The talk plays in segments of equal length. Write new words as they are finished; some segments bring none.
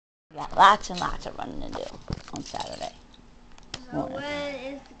got lots and lots of running to do on Saturday. So when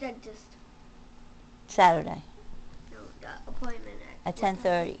is the dentist? Saturday. No, the appointment At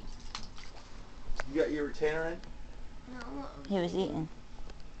 10:30. You got your retainer in? No. He was eating.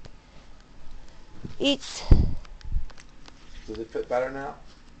 Eats. Does it fit better now?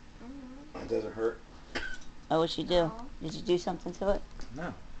 Mm-hmm. It doesn't hurt? Oh, what'd you do? No. Did you do something to it?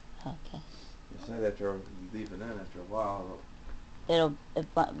 No. Okay. You said after you leave it in after a while, It'll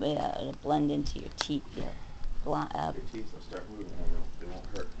blend into your teeth. your teeth will start moving and they won't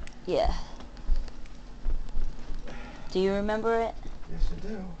hurt. Yeah. Do you remember it? Yes, I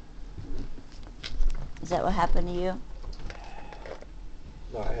do. Is that what happened to you?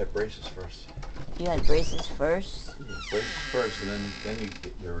 No, I had braces first. You had braces first? Yeah, braces first, and then you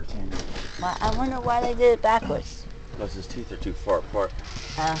get your retainer. Well, I wonder why they did it backwards. Because his teeth are too far apart.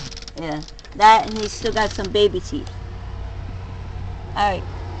 Yeah. That, and he's still got some baby teeth. Alright.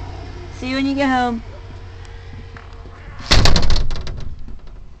 See you when you get home.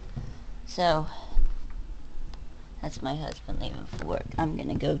 So, that's my husband leaving for work. I'm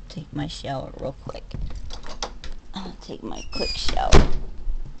gonna go take my shower real quick. I'll take my quick shower.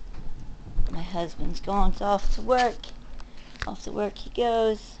 My husband's gone off to work. Off to work he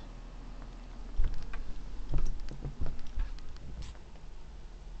goes.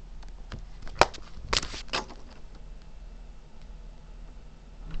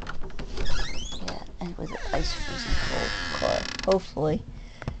 Yeah, and it was an ice freezing cold car. Hopefully.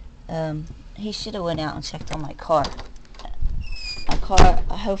 He should have went out and checked on my car.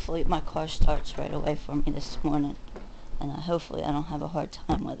 Hopefully my car starts right away for me this morning. And hopefully I don't have a hard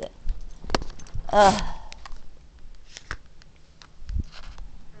time with it. You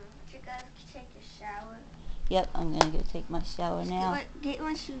guys take a shower. Yep, I'm gonna go take my shower now. Get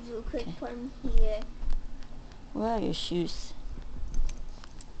my shoes real quick. Okay. Put them here. Where are your shoes?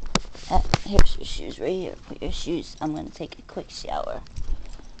 Here's your shoes right here. Put your shoes. I'm gonna take a quick shower.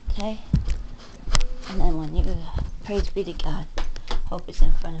 Okay? And then when you, praise be to God. Hope is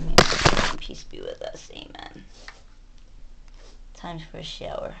in front of me. And peace be with us. Amen. Time for a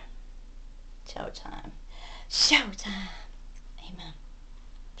shower. Shower time. Shower time. Amen.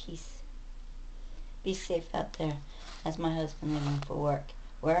 Peace. Be safe out there. That's my husband leaving for work.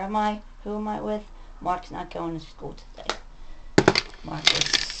 Where am I? Who am I with? Mark's not going to school today. Mark is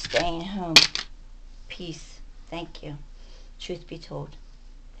staying home. Peace. Thank you. Truth be told.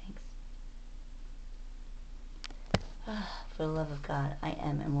 Thanks. For the love of God, I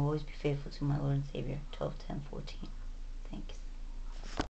am and will always be faithful to my Lord and Savior. 12:10:14. Thanks.